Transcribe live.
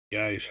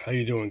Guys, how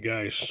you doing,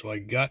 guys? So I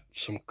got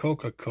some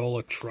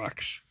Coca-Cola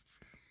trucks.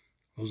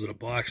 Those are the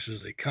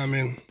boxes they come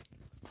in.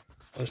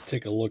 Let's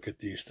take a look at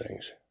these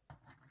things.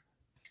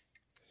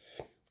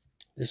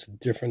 This is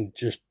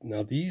different.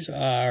 Now these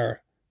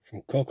are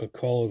from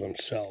Coca-Cola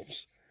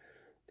themselves.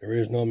 There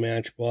is no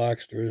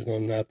matchbox. There is no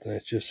nothing.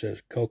 It just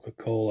says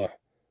Coca-Cola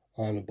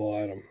on the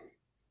bottom.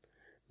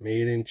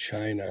 Made in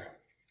China.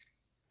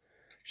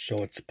 So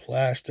it's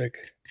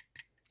plastic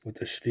with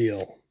the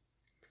steel.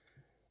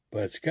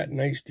 But it's got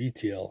nice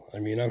detail. I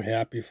mean, I'm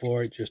happy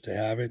for it just to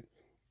have it.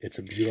 It's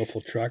a beautiful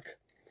truck.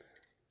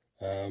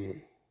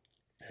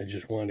 I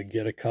just wanted to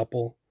get a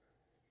couple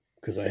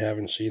because I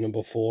haven't seen them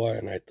before.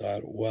 And I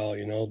thought, well,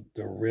 you know,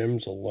 the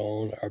rims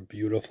alone are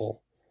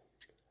beautiful.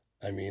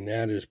 I mean,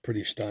 that is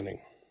pretty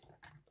stunning.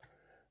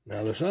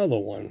 Now this other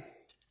one,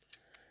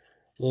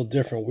 a little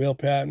different wheel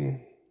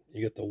pattern.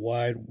 You get the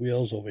wide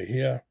wheels over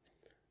here.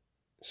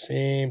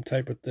 Same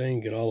type of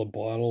thing. Get all the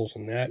bottles,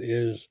 and that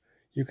is...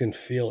 You can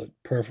feel it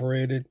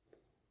perforated.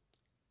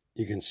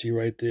 You can see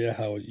right there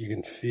how you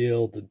can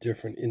feel the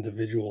different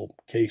individual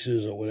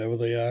cases or whatever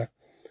they are.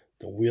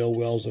 The wheel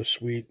wells are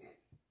sweet.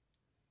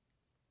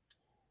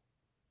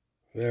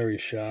 Very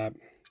sharp.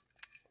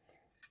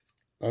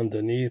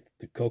 Underneath,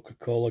 the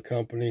Coca-Cola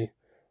Company,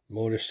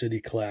 Motor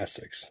City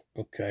Classics.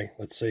 Okay,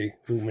 let's see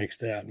who makes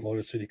that.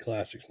 Motor City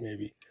Classics,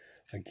 maybe.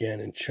 Again,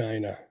 in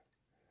China.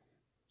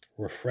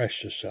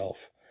 Refresh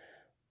yourself.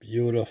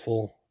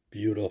 Beautiful,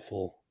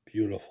 beautiful,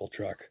 beautiful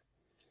truck.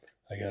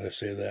 I gotta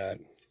say that.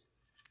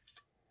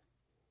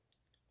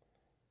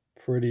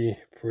 Pretty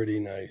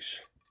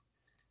nice.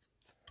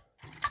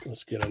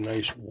 Let's get a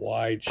nice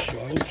wide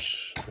shot.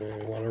 Oops,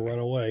 I want to run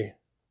away.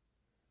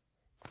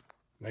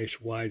 Nice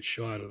wide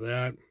shot of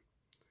that.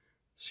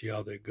 See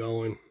how they're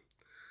going.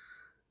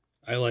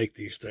 I like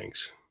these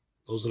things.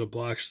 Those are the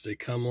boxes they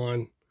come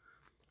on.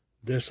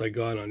 This I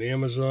got on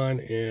Amazon,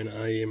 and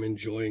I am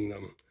enjoying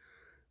them.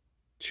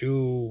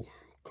 2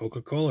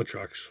 Coca-Cola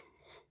trucks.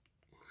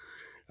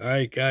 All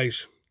right,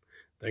 guys.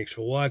 Thanks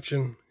for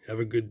watching. Have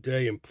a good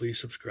day, and please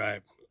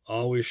subscribe.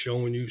 Always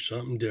showing you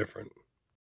something different.